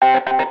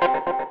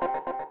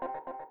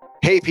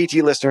Hey,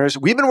 PT listeners,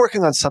 we've been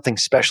working on something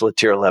special at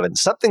Tier 11,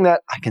 something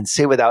that I can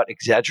say without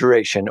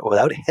exaggeration or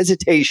without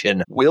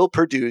hesitation will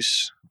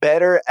produce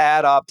better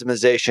ad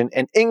optimization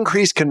and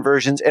increase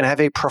conversions and have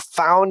a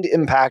profound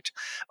impact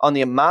on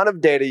the amount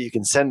of data you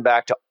can send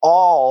back to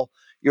all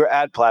your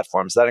ad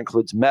platforms. That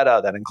includes Meta,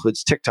 that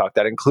includes TikTok,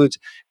 that includes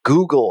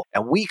Google,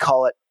 and we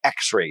call it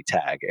X-Ray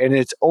Tag. And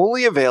it's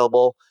only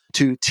available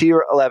to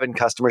Tier 11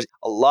 customers.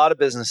 A lot of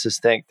businesses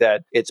think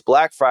that it's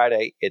Black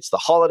Friday, it's the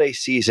holiday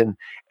season,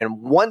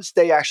 and once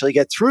they actually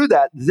get through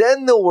that,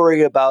 then they'll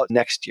worry about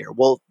next year.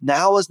 Well,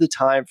 now is the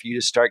time for you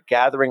to start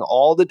gathering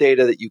all the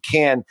data that you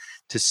can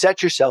to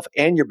set yourself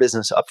and your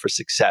business up for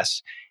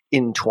success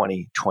in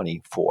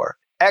 2024.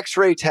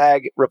 X-Ray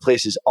Tag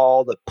replaces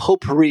all the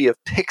potpourri of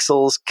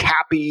pixels,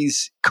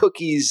 cappies,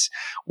 cookies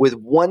with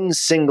one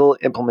single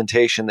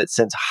implementation that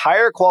sends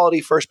higher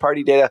quality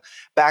first-party data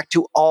back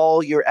to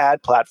all your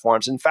ad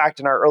platforms. In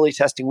fact, in our early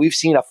testing, we've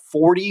seen a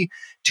 40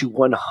 to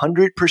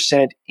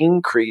 100%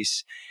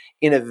 increase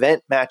in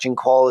event matching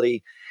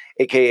quality,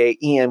 aka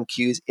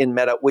EMQs in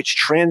Meta, which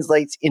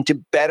translates into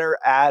better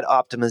ad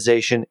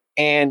optimization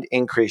and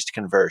increased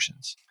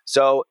conversions.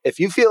 So if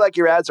you feel like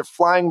your ads are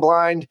flying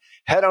blind,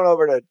 head on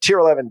over to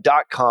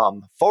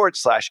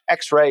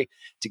tier11.com/X-ray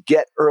to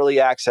get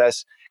early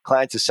access.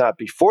 Clients who sign up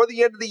before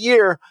the end of the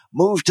year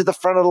move to the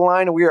front of the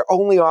line, and we are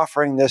only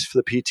offering this for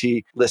the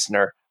PT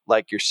listener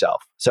like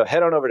yourself. So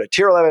head on over to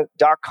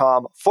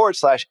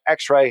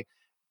tier11.com/X-ray.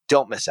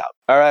 Don't miss out.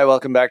 All right,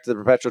 welcome back to the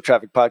Perpetual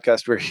Traffic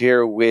Podcast. We're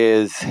here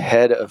with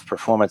Head of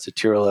Performance at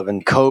Tier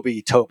 11,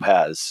 Kobi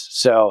Topaz.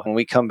 So when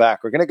we come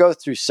back, we're going to go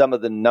through some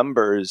of the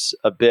numbers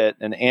a bit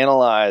and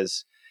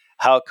analyze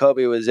how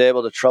Kobi was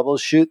able to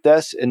troubleshoot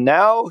this. And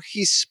now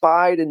he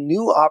spied a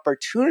new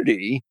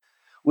opportunity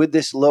with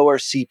this lower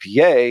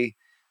CPA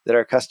that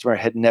our customer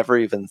had never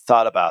even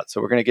thought about. So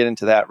we're going to get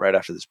into that right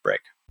after this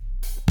break.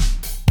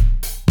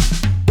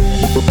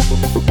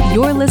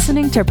 You're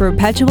listening to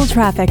Perpetual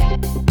Traffic.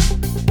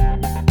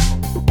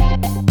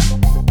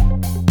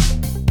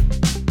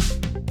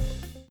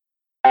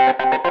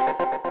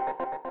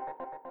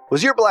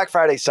 Was your Black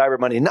Friday Cyber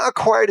Monday not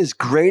quite as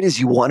great as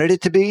you wanted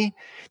it to be?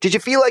 Did you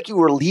feel like you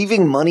were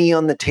leaving money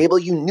on the table?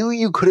 You knew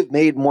you could have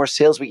made more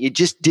sales, but you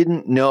just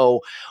didn't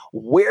know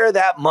where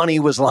that money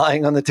was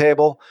lying on the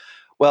table?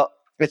 Well,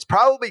 it's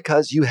probably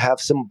because you have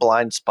some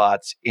blind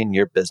spots in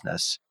your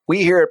business.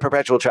 We here at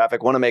Perpetual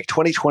Traffic want to make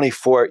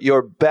 2024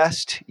 your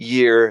best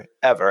year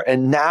ever.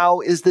 And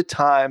now is the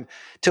time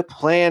to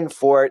plan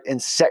for it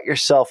and set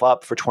yourself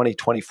up for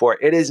 2024.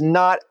 It is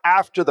not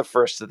after the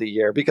first of the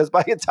year, because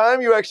by the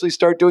time you actually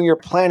start doing your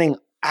planning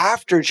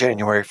after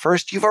January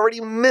 1st, you've already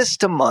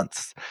missed a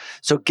month.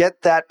 So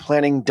get that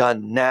planning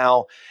done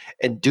now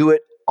and do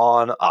it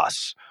on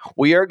us.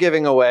 We are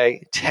giving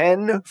away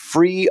 10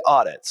 free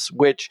audits,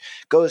 which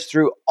goes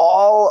through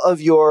all of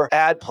your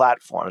ad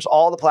platforms,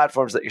 all the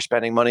platforms that you're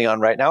spending money on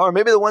right now, or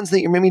maybe the ones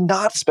that you're maybe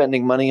not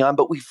spending money on,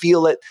 but we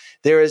feel that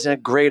there is a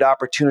great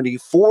opportunity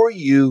for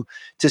you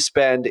to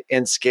spend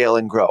and scale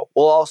and grow.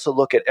 We'll also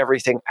look at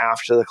everything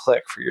after the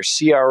click for your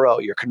CRO,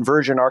 your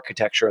conversion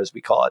architecture, as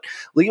we call it.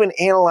 We'll even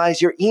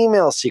analyze your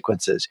email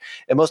sequences.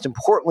 And most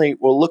importantly,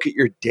 we'll look at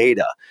your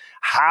data,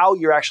 how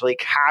you're actually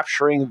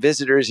capturing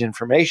visitors'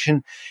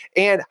 information,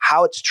 and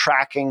how it's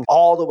tracking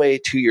all the way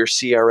to your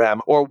CRM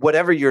or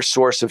whatever your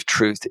source of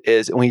truth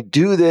is. And we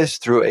do this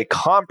through a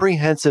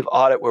comprehensive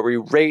audit where we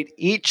rate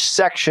each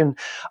section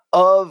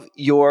of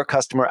your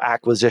customer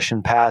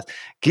acquisition path,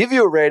 give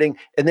you a rating,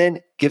 and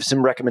then give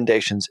some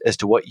recommendations as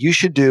to what you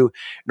should do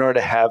in order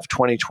to have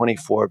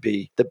 2024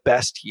 be the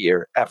best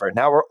year ever.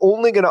 Now, we're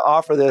only going to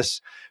offer this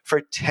for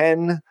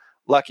 10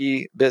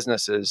 lucky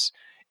businesses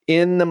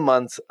in the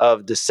month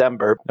of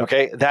December.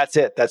 Okay, that's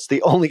it. That's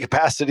the only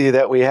capacity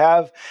that we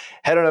have.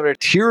 Head on over to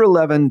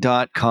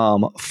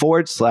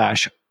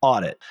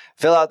tier11.com/audit.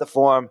 Fill out the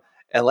form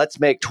and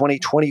let's make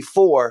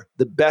 2024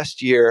 the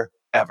best year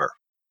ever.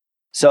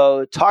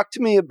 So talk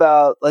to me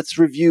about, let's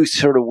review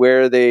sort of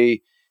where they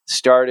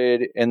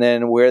started and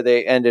then where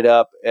they ended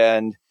up.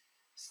 And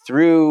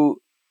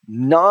through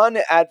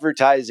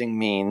non-advertising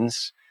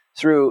means,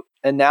 through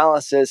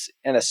analysis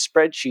and a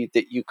spreadsheet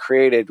that you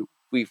created,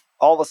 we've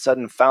all of a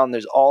sudden found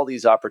there's all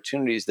these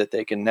opportunities that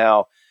they can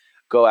now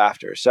go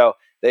after. So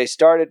they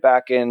started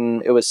back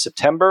in, it was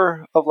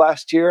September of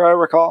last year, I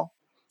recall?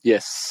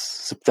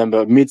 Yes,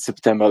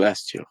 mid-September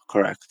last year,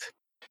 correct.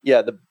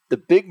 Yeah, the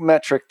big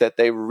metric that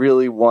they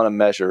really want to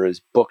measure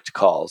is booked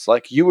calls.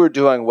 Like you were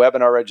doing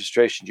webinar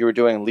registration, you were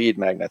doing lead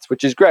magnets,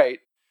 which is great.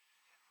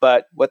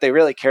 But what they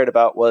really cared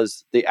about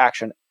was the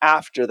action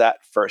after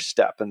that first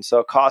step. And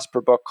so cost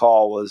per book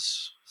call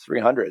was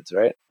 300s,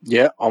 right?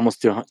 Yeah,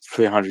 almost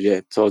 300.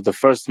 Yeah. So the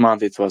first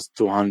month it was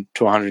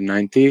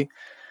 290.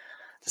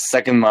 The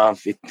second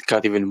month it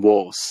got even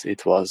worse.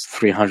 It was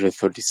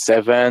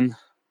 337.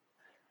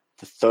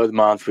 The third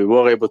month we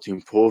were able to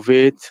improve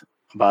it,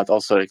 but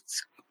also the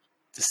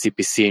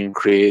CPC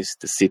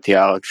increased, the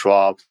CTR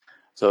dropped.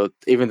 So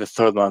even the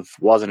third month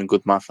wasn't a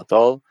good month at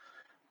all.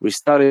 We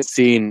started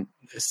seeing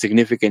a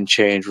significant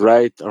change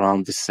right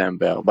around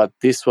December, but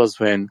this was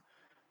when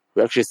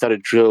we actually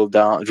started drilling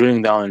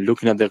down and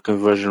looking at their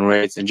conversion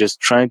rates and just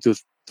trying to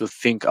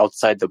think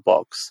outside the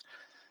box.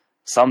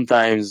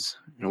 Sometimes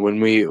when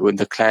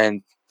the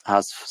client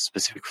has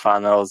specific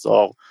funnels,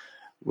 or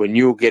when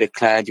you get a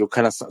client,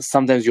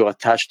 sometimes you're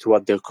attached to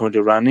what they're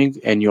currently running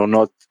and you're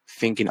not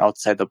thinking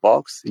outside the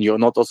box. You're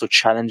not also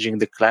challenging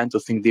the client to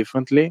think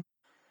differently.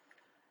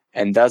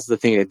 And that's the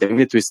thing. The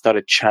minute we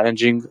started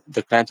challenging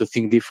the client to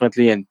think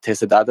differently and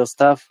tested other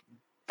stuff,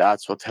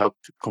 that's what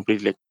helped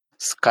completely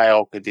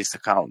skyrocket this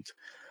account.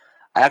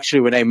 Actually,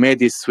 when I made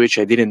this switch,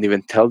 I didn't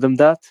even tell them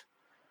that.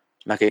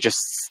 Like, I just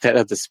set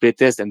up the split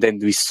test, and then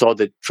we saw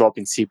the drop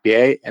in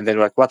CPA, and then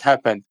we're like, what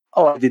happened?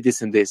 Oh, I did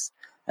this and this.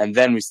 And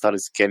then we started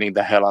scaling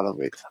the hell out of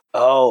it.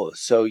 Oh,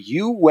 so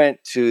you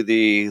went to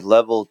the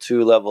level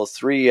 2, level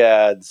 3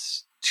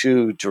 ads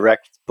to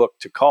direct book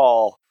to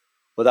call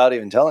without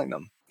even telling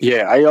them.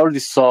 Yeah, I already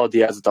saw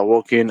the ads that are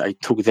working. I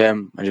took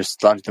them, I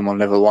just launched them on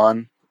level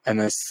 1,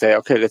 and I say,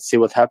 okay, let's see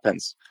what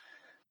happens.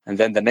 And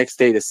then the next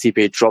day, the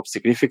CPA dropped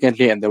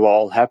significantly, and they were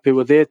all happy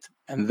with it.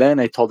 And then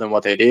I told them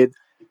what I did.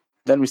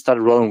 Then we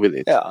started rolling with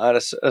it. Yeah, at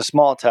a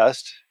small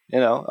test, we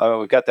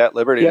got that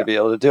liberty to be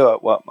able to do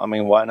it. Well, I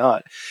mean, why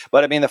not?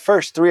 But I mean, the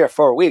first 3 or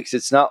 4 weeks,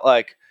 it's not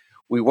like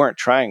we weren't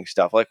trying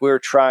stuff. Like, we were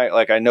trying,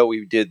 like, I know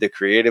we did the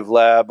Creative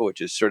Lab,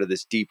 which is sort of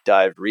this deep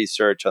dive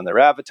research on their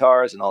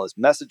avatars and all this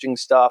messaging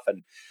stuff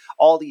and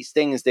all these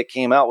things that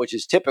came out, which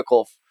is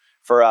typical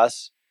for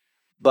us.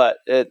 But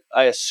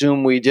I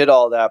assume we did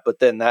all that, but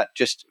then that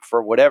just,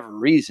 for whatever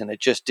reason,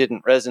 it just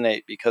didn't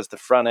resonate because the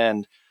front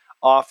end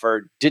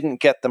offer didn't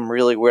get them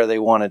really where they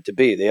wanted to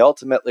be. They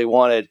ultimately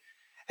wanted,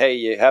 hey,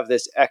 you have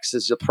this X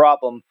as a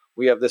problem,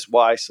 we have this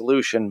Y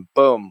solution.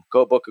 Boom,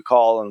 go book a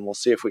call and we'll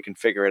see if we can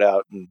figure it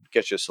out and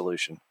get you a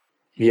solution.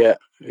 Yeah.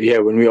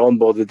 When we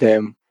onboarded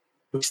them,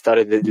 we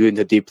started doing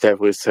the deep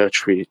dive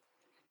research. We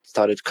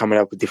started coming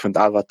up with different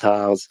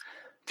avatars,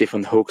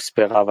 different hooks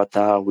per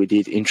avatar. We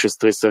did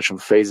interest research on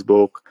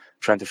Facebook,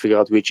 trying to figure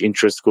out which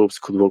interest groups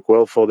could work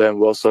well for them.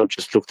 We also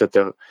just looked at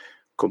their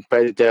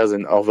competitors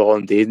and overall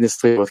in the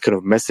industry, what kind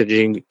of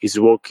messaging is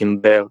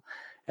working there.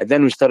 And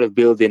then we started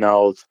building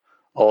out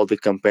all the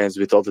campaigns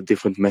with all the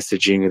different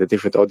messaging and the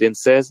different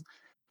audiences.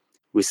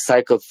 We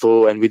cycled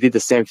through, and we did the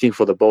same thing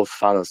for the both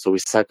funnels. So we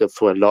cycled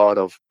through a lot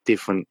of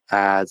different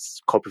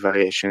ads, copy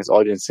variations,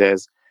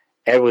 audiences,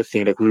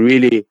 everything. Like, we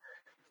really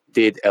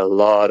did a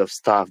lot of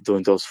stuff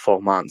during those 4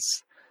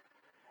 months.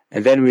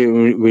 And then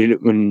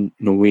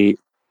we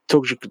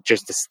took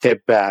just a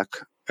step back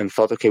and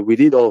thought, okay, we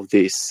did all of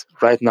this.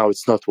 Right now,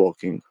 it's not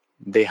working.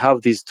 They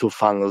have these 2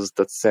 funnels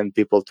that send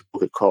people to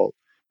book a call.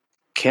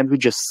 Can't we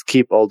just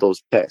skip all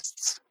those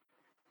tests?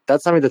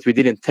 That's something that we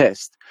didn't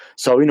test.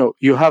 So,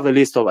 you have a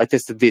list of, I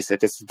tested this, I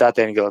tested that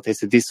angle, I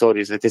tested this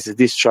audience, I tested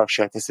this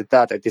structure, I tested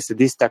that, I tested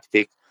this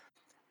tactic.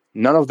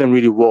 None of them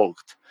really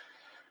worked.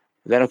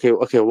 Then, okay,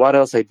 what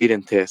else I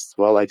didn't test?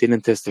 Well, I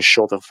didn't test a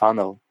shorter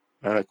funnel,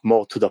 like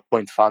more to the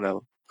point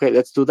funnel. Okay,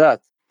 let's do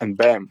that. And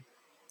bam.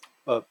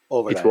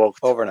 Overnight. It worked.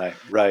 Overnight,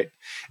 right.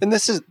 And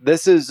this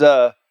is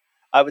I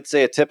would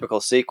say, a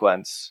typical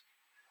sequence.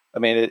 I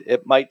mean,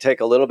 it might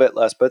take a little bit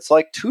less, but it's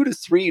like 2 to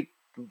 3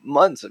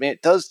 months. I mean,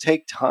 it does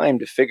take time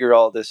to figure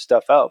all this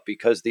stuff out,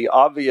 because the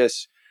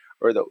obvious,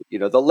 or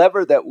the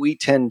lever that we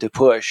tend to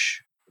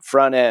push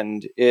front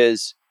end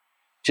is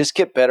just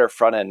get better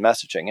front end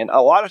messaging, and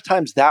a lot of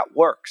times that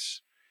works,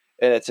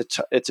 and it's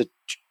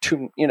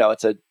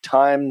a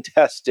time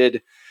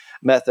tested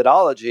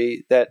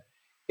methodology that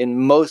in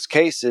most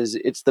cases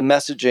it's the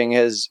messaging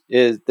is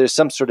there's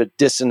some sort of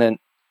dissonant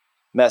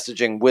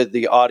messaging with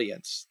the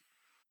audience.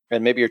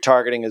 And maybe your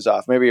targeting is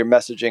off, maybe your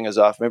messaging is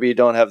off, maybe you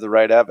don't have the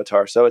right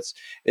avatar. So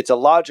it's a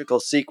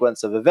logical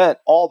sequence of event.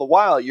 All the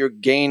while you're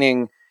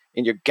gaining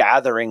and you're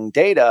gathering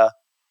data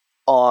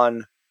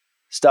on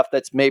stuff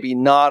that's maybe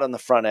not on the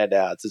front end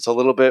ads. It's a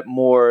little bit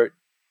more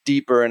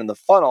deeper in the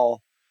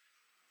funnel.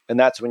 And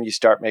that's when you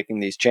start making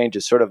these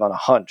changes sort of on a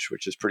hunch,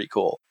 which is pretty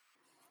cool.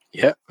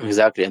 Yeah,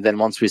 exactly. And then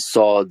once we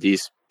saw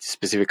these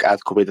specific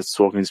ad copy that's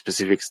working in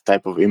specific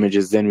type of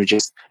images, then and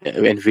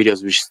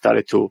videos, we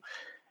started to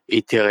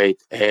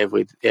iterate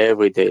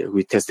every day.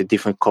 We tested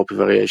different copy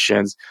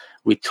variations.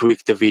 We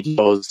tweaked the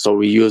videos, so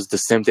we used the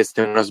same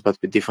testimonials but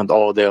with different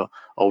order,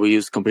 or we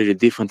used completely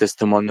different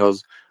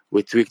testimonials.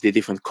 We tweaked the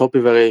different copy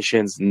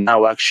variations.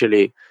 Now,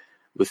 actually,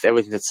 with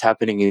everything that's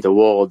happening in the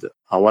world,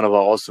 one of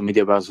our awesome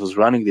media buyers who's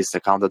running this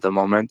account at the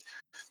moment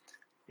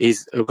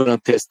is we're going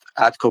to test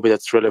ad copy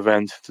that's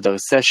relevant to the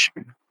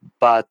recession,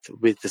 but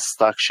with the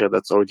structure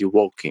that's already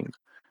working.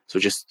 So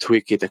just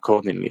tweak it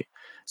accordingly.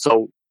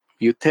 So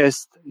you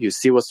test, you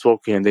see what's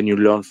working, and then you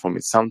learn from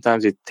it.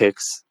 Sometimes it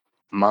takes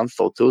a month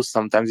or 2,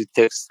 sometimes it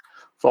takes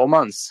 4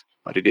 months,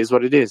 but it is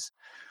what it is.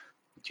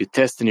 You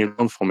test and you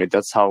learn from it.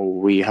 That's how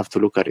we have to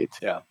look at it.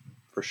 Yeah,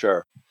 for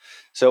sure.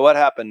 So what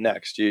happened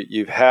next?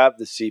 You have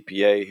the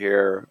CPA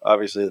here.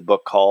 Obviously, the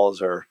book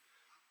calls are,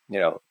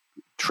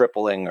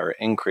 tripling or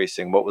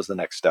increasing. What was the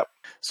next step?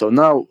 So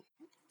now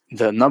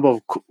the number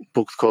of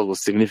booked calls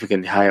was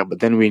significantly higher,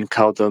 but then we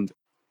encountered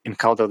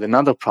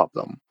another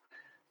problem.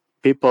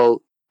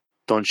 People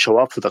don't show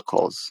up to the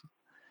calls.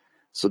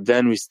 So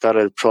then we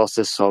started a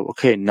process of,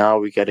 okay, now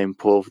we got to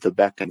improve the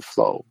backend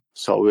flow.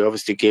 So we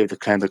obviously gave the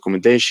client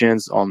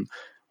recommendations on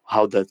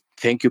how the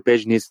thank you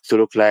page needs to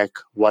look like,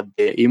 what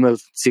the email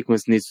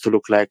sequence needs to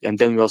look like. And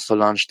then we also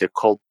launched a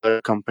call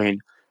campaign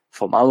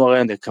from our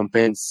end, a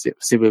campaign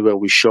simply where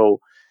we show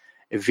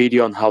a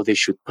video on how they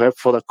should prep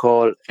for the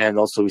call. And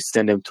also we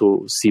send them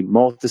to see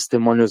more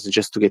testimonials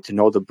just to get to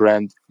know the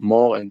brand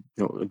more and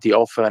the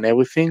offer and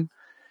everything.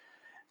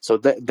 So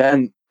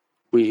then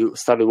we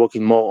started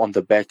working more on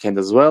the back end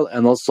as well.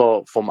 And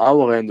also from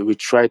our end, we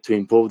tried to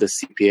improve the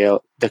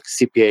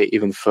CPA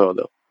even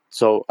further.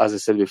 So as I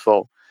said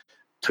before,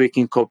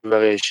 tweaking copy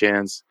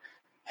variations,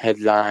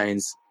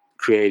 headlines,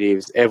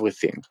 creatives,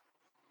 everything.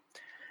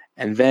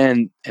 And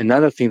then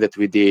another thing that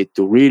we did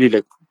to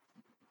really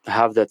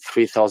have that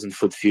 3,000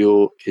 foot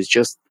view is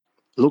just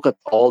look at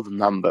all the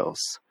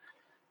numbers.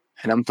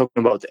 And I'm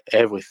talking about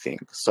everything.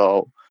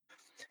 So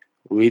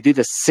we did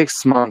a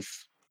 6-month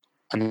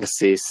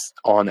analysis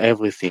on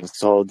everything.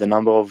 So the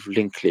number of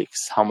link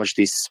clicks, how much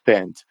they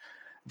spend,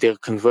 their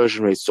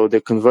conversion rate. So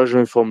the conversion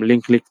rate from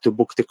link click to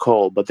book the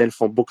call, but then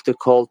from book the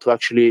call to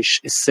actually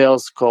a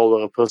sales call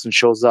where a person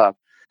shows up,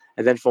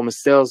 and then from a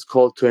sales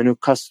call to a new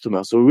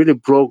customer. So we really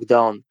broke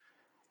down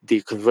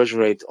the conversion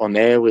rate on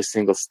every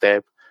single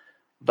step.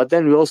 But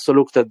then we also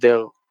looked at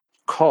their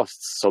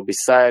costs. So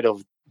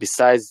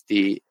besides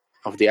the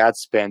ad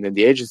spend and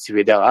the agency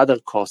fee, there are other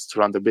costs to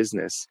run the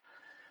business.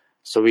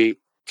 So we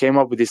came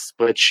up with this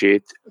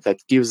spreadsheet that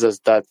gives us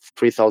that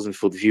 3,000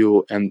 foot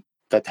view, and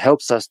that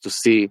helps us to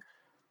see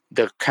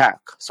their CAC,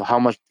 so how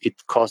much it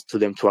costs to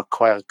them to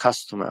acquire a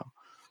customer.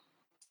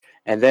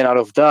 And then out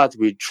of that,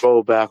 we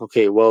draw back,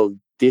 okay, well,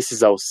 this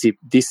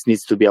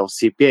needs to be our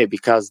CPA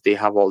because they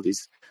have all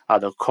these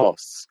other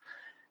costs.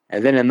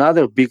 And then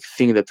another big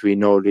thing that we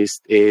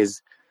noticed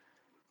is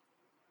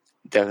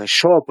the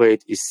show-up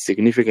rate is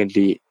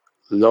significantly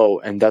low,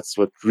 and that's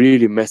what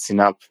really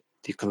messing up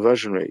the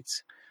conversion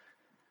rates.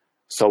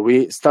 So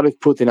we started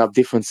putting up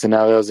different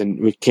scenarios, and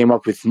we came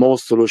up with more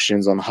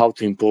solutions on how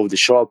to improve the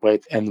show-up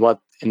rate. And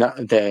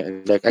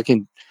I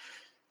can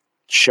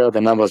share the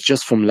numbers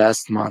just from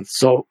last month.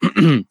 So,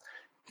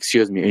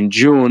 excuse me, in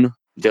June,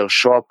 their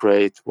show-up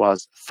rate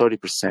was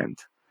 30%.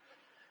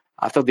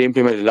 After they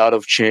implemented a lot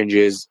of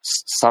changes,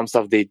 some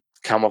stuff they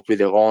come up with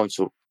their own,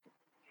 so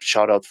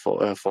shout out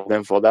for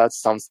them for that.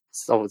 Some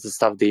of the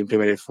stuff they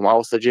implemented from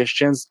our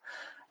suggestions,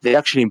 they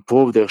actually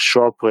improved their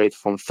show-up rate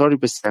from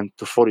 30%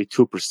 to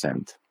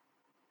 42%.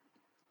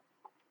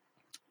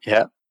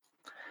 Yeah.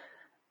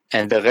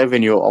 And the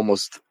revenue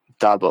almost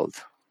doubled.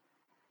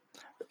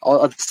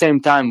 At the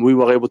same time, we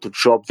were able to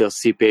drop their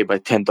CPA by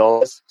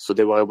 $10, so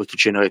they were able to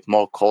generate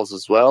more calls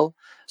as well.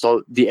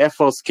 So the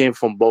efforts came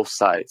from both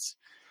sides.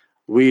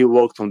 We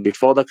worked on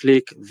before the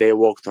click, they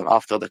worked on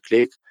after the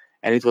click,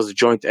 and it was a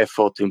joint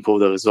effort to improve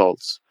the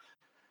results.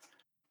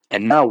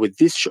 And now with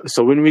this,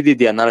 so when we did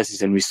the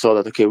analysis and we saw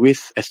that, okay,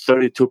 with a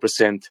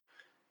 32%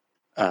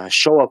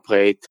 show-up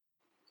rate,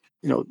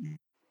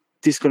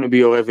 this is going to be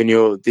your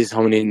revenue, this is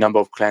how many number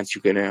of clients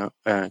you're going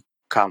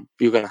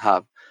to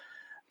have.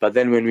 But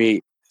then when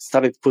we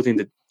started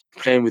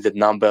playing with the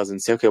numbers and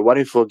say, okay, what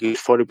if we get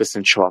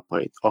 40% show-up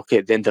rate?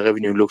 Okay, then the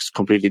revenue looks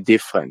completely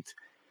different.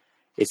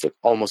 It's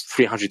almost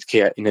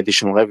 $300K in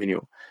additional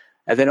revenue.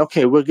 And then,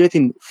 okay, we're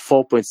getting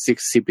 4.6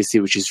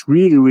 CPC, which is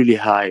really, really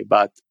high.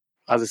 But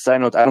as a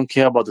side note, I don't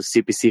care about the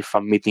CPC if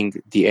I'm meeting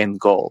the end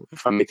goal,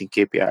 if I'm meeting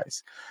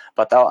KPIs.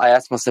 But I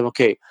asked myself,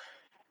 okay,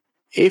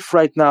 if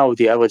right now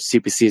the average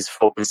CPC is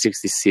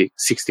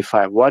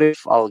 4.65, what if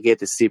I'll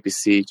get a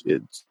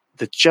CPC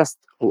that's just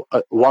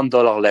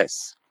 $1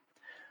 less?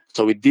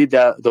 So we did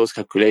those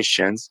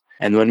calculations.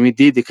 And when we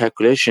did the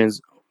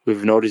calculations,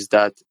 we've noticed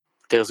that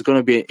there's going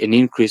to be an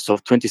increase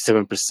of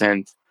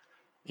 27%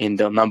 in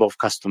the number of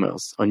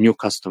customers or new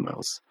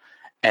customers.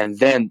 And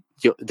then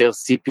their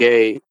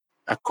CPA,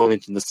 according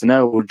to the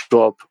scenario, will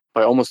drop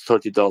by almost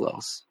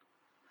 $30.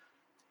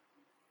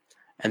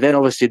 And then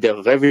obviously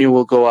their revenue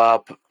will go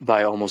up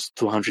by almost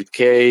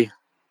 $200K.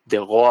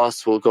 Their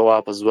ROAS will go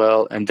up as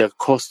well. And their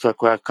cost to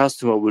acquire a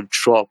customer will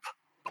drop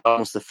by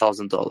almost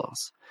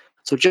 $1,000.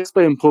 So just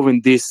by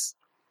improving this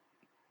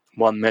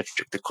one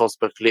metric, the cost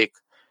per click,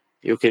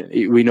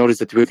 we notice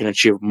that we can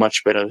achieve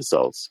much better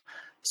results.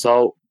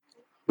 So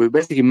we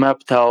basically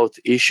mapped out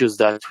issues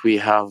that we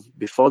have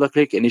before the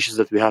click and issues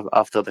that we have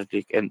after the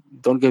click. And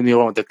don't get me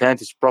wrong, the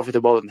client is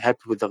profitable and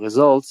happy with the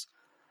results,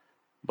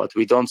 but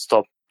we don't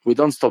stop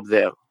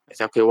there.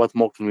 It's okay, what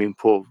more can we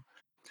improve?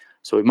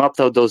 So we mapped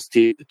out those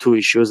two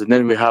issues, and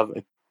then we have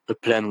a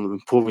plan of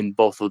improving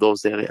both of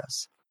those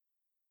areas.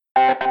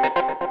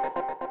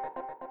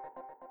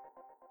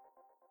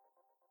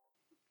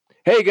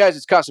 Hey guys,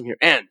 it's Kasim here,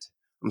 and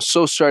I'm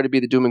so sorry to be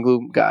the doom and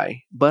gloom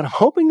guy, but I'm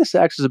hoping this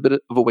acts as a bit of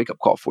a wake-up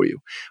call for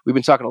you. We've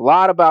been talking a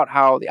lot about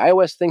how the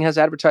iOS thing has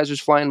advertisers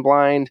flying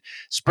blind,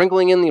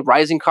 sprinkling in the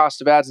rising cost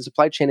of ads and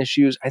supply chain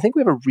issues. I think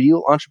we have a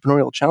real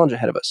entrepreneurial challenge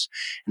ahead of us.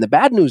 And the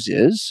bad news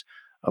is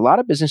a lot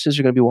of businesses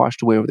are going to be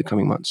washed away over the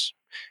coming months.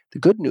 The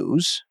good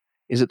news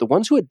is that the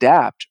ones who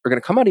adapt are going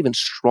to come out even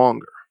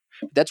stronger.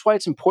 That's why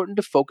it's important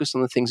to focus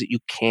on the things that you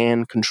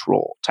can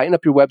control. Tighten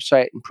up your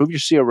website, improve your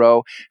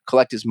CRO,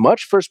 collect as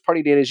much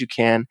first-party data as you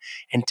can,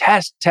 and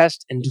test,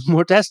 and do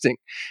more testing.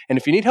 And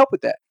if you need help with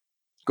that,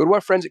 go to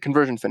our friends at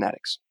Conversion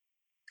Fanatics.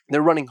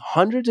 They're running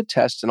hundreds of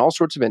tests in all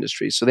sorts of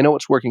industries, so they know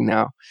what's working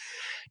now.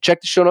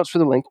 Check the show notes for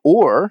the link,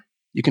 or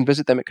you can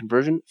visit them at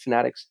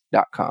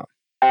conversionfanatics.com.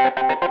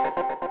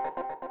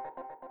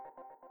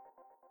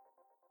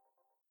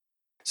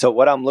 So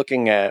what I'm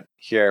looking at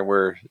here,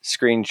 we're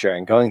screen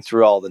sharing, going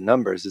through all the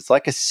numbers. It's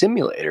like a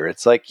simulator.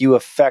 It's like you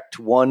affect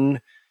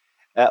one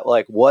at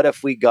like, what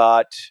if we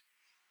got,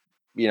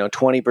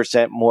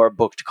 20% more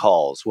booked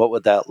calls? What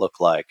would that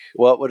look like?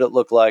 What would it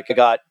look like? I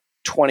got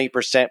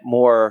 20%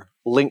 more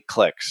link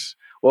clicks.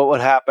 What would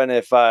happen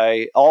if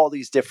all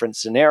these different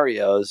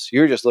scenarios,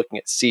 you're just looking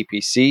at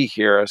CPC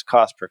here as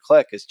cost per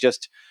click. It's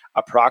just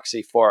a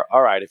proxy for,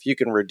 all right, if you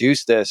can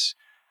reduce this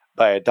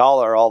by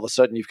 $1, all of a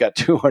sudden you've got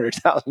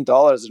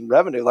 $200,000 in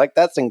revenue. Like,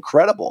 that's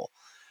incredible.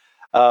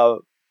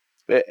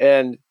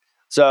 And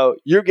so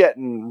you're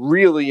getting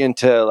really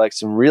into like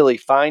some really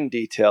fine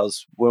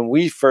details. When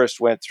we first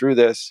went through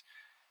this,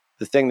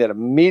 the thing that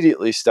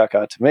immediately stuck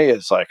out to me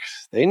is like,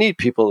 they need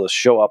people to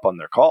show up on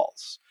their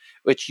calls,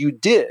 which you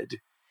did.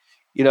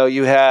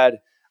 You had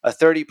a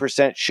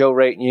 30% show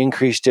rate and you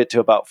increased it to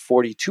about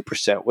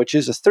 42%, which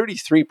is a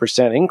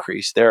 33%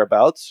 increase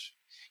thereabouts.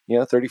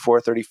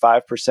 34,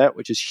 35%,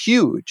 which is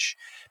huge,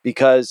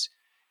 because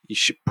you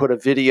should put a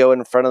video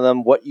in front of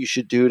them, what you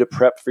should do to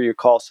prep for your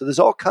call. So there's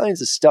all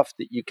kinds of stuff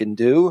that you can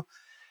do.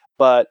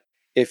 But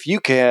if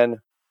you can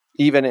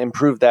even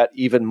improve that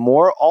even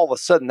more, all of a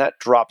sudden that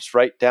drops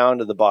right down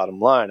to the bottom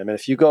line. I mean,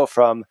 if you go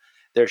from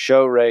their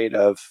show rate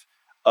of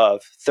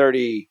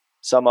 30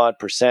 some odd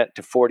percent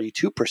to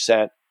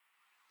 42%,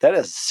 that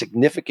is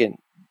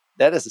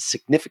a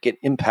significant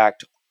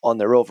impact on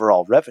their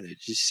overall revenue.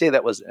 Did you say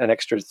that was an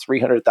extra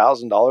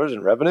 $300,000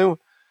 in revenue?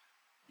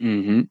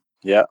 Mm-hmm.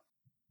 Yeah.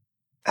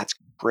 That's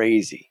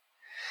crazy.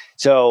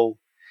 So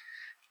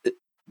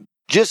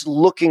just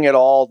looking at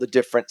all the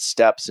different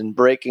steps and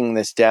breaking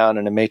this down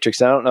in a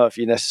matrix, I don't know if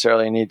you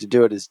necessarily need to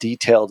do it as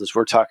detailed as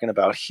we're talking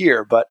about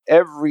here, but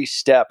every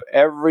step,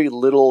 every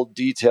little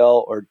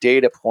detail or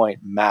data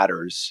point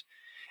matters.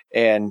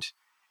 And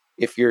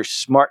if you're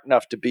smart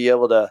enough to be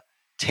able to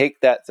take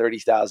that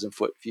 30,000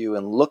 foot view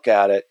and look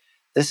at it,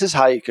 this is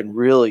how you can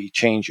really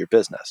change your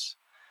business.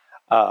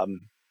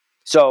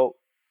 So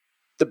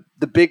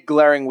the big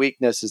glaring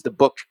weakness is the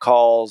booked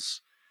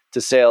calls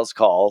to sales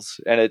calls.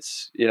 And it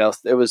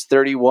was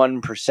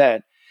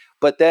 31%.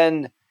 But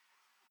then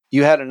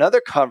you had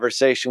another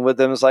conversation with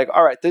them. It's like,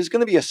 all right, there's going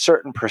to be a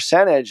certain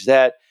percentage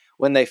that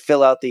when they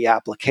fill out the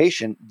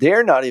application,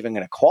 they're not even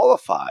going to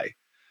qualify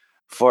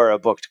for a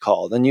booked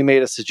call. Then you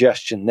made a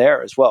suggestion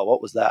there as well.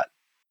 What was that?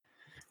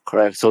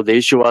 Correct. So the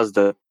issue was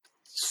that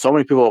so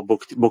many people were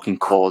booking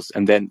calls,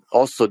 and then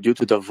also due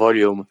to the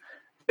volume,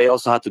 they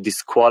also had to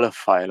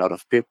disqualify a lot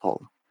of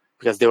people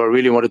because they were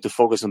really wanted to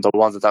focus on the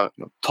ones that are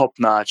top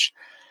notch,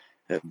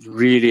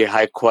 really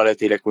high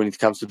quality. Like when it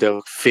comes to their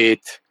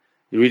fit,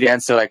 really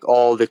answer like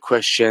all the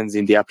questions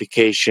in the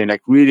application.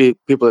 Like really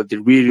people that they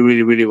really,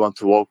 really, really want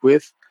to work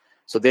with.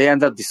 So they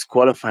end up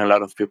disqualifying a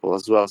lot of people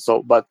as well.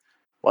 So, but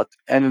what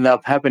ended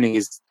up happening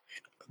is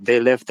they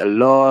left a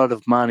lot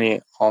of money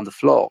on the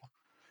floor.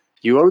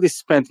 You already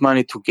spent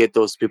money to get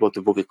those people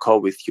to book a call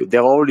with you.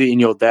 They're already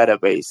in your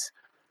database.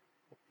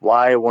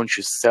 Why won't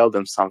you sell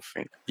them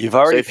something? You've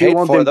already paid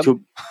for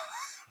them.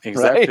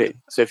 Exactly. Right?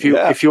 So if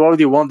you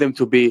already want them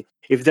to be,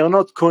 if they're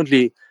not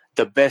currently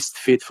the best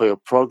fit for your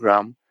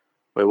program,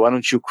 well, why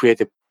don't you create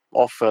an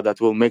offer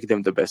that will make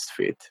them the best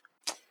fit?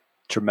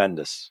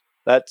 Tremendous.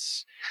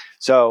 That's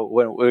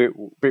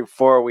so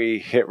before we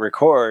hit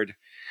record,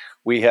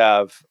 we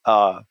have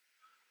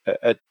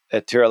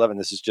at tier 11,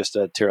 this is just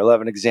a tier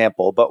 11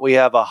 example, but we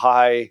have a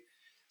high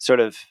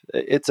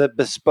it's a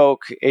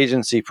bespoke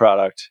agency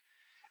product.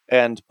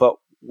 But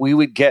we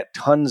would get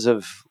tons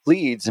of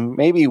leads, and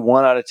maybe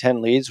 1 out of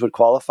 10 leads would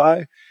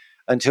qualify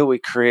until we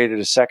created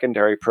a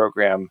secondary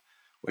program,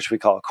 which we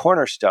call a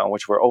Cornerstone,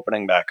 which we're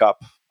opening back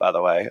up, by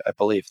the way, I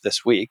believe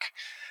this week.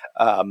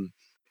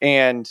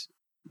 And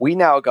we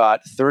now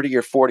got 30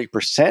 or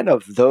 40%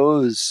 of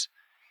those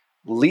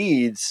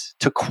leads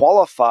to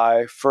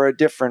qualify for a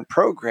different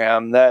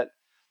program that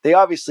they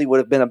obviously would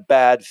have been a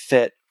bad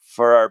fit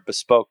for our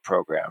bespoke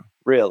program,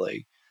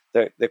 really.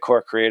 The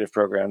core creative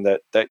program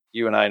that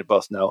you and I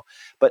both know.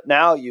 But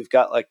now you've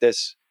got like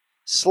this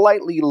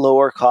slightly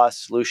lower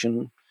cost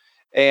solution,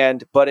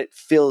 but it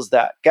fills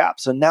that gap.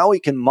 So now we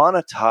can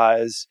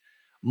monetize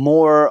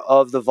more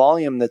of the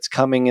volume that's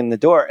coming in the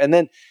door. And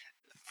then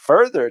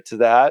further to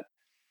that,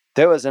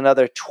 there was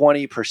another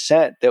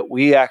 20% that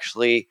we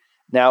actually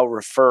now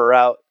refer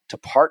out to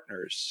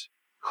partners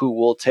who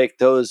will take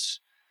those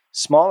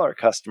smaller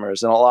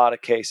customers in a lot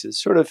of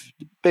cases, sort of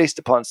based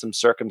upon some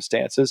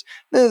circumstances.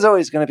 There's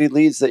always going to be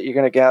leads that you're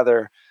going to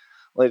gather,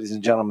 ladies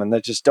and gentlemen,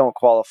 that just don't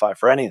qualify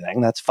for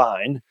anything. That's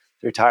fine.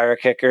 through tire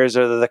kickers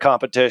or the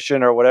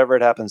competition or whatever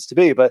it happens to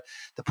be. But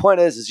the point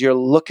is you're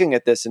looking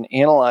at this and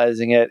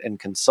analyzing it and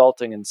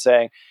consulting and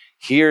saying,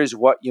 here's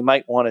what you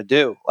might want to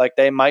do. Like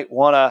they might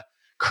want to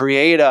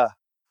create an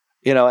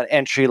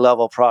entry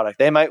level product.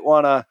 They might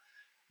want to,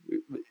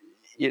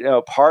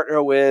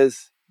 partner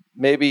with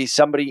maybe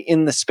somebody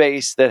in the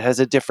space that has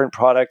a different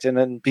product and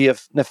then be an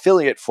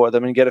affiliate for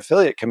them and get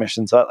affiliate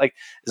commissions. Like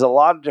there's a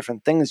lot of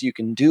different things you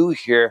can do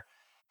here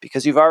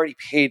because you've already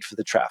paid for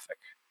the traffic,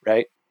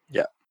 right?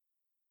 Yeah.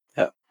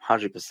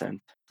 100%.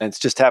 And it's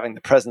just having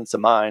the presence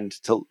of mind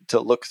to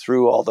look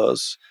through all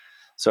those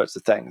sorts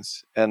of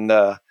things. And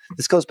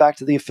this goes back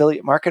to the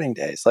affiliate marketing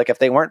days. Like if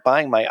they weren't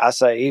buying my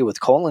acai with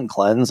colon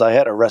cleanse, I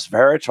had a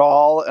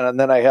resveratrol, and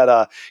then I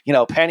had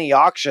penny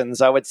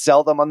auctions. I would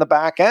sell them on the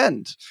back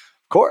end.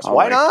 Of course,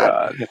 why not?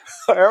 God.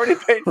 I already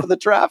paid for the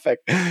traffic,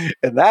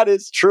 and that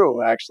is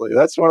true. Actually,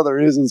 that's one of the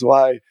reasons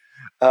why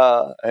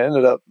I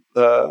ended up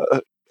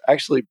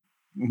actually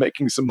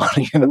making some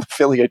money in an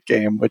affiliate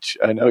game, which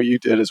I know you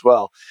did as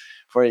well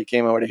before you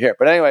came over to here.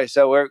 But anyway,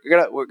 so we're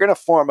gonna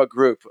form a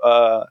group.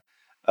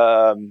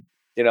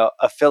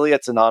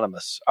 Affiliates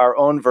Anonymous, our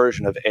own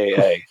version of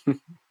AA.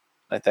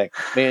 I think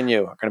me and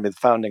you are going to be the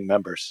founding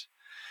members.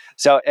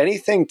 So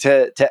anything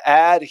to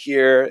add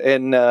here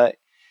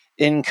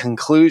in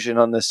conclusion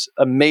on this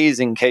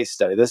amazing case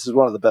study? This is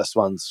one of the best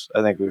ones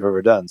I think we've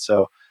ever done.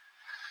 So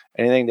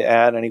anything to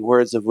add? Any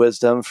words of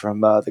wisdom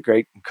from the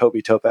great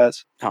Kobi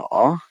Topaz?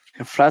 Oh,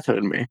 you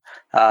flattered me.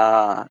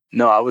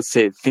 No, I would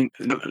say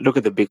look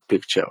at the big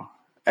picture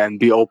and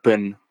be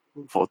open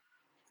for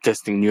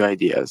testing new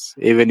ideas,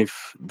 even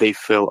if they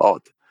feel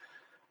odd.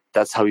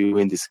 That's how you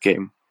win this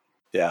game.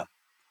 Yeah,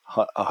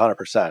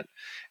 100%.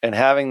 And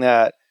having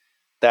that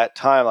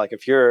time, like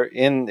if you're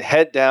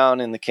head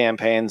down in the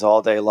campaigns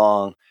all day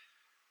long,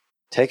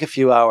 take a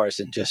few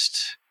hours and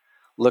just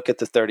look at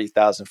the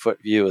 30,000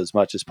 foot view as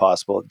much as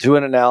possible. Do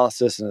an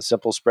analysis in a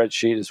simple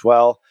spreadsheet as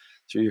well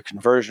through your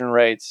conversion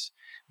rates.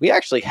 We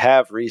actually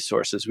have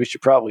resources. We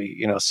should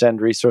probably, send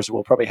resources.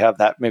 We'll probably have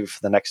that maybe for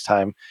the next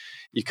time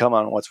you come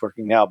on What's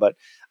Working Now. But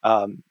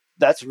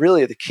that's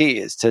really the key,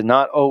 is to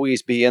not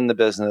always be in the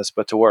business,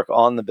 but to work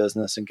on the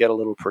business and get a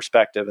little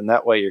perspective. And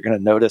that way you're going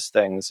to notice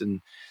things.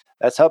 And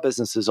that's how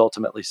businesses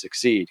ultimately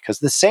succeed. Because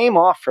the same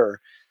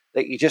offer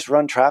that you just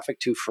run traffic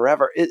to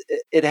forever,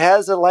 it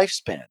has a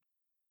lifespan.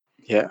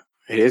 Yeah,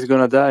 it is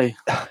going to die.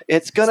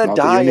 It's going to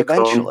die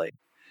eventually.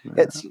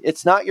 Yeah.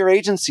 It's not your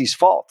agency's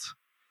fault.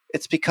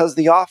 It's because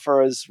the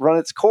offer has run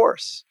its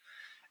course.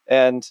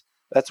 And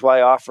that's why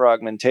offer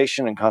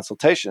augmentation and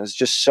consultation is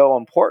just so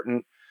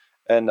important.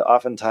 And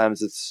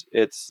oftentimes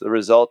it's the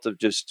result of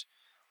just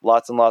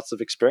lots and lots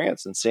of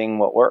experience and seeing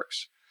what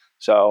works.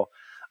 So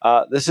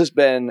this has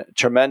been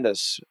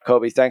tremendous.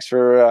 Kobi, thanks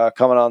for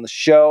coming on the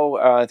show.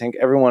 I think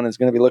everyone is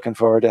going to be looking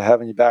forward to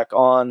having you back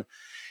on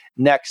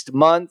next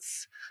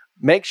month.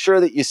 Make sure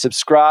that you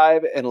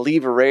subscribe and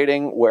leave a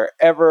rating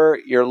wherever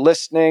you're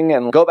listening,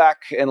 and go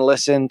back and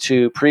listen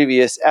to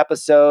previous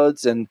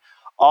episodes. And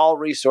all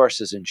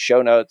resources and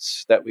show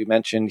notes that we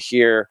mentioned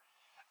here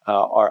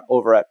are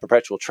over at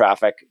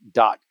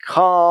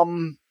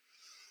perpetualtraffic.com.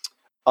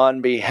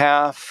 On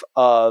behalf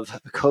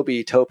of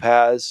Kobi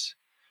Topaz,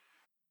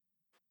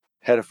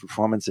 head of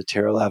performance at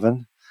Tier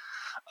 11,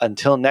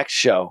 until next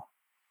show,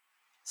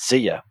 see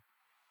ya.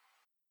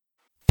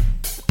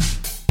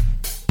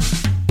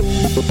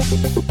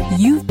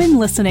 You've been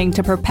listening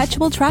to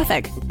Perpetual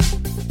Traffic,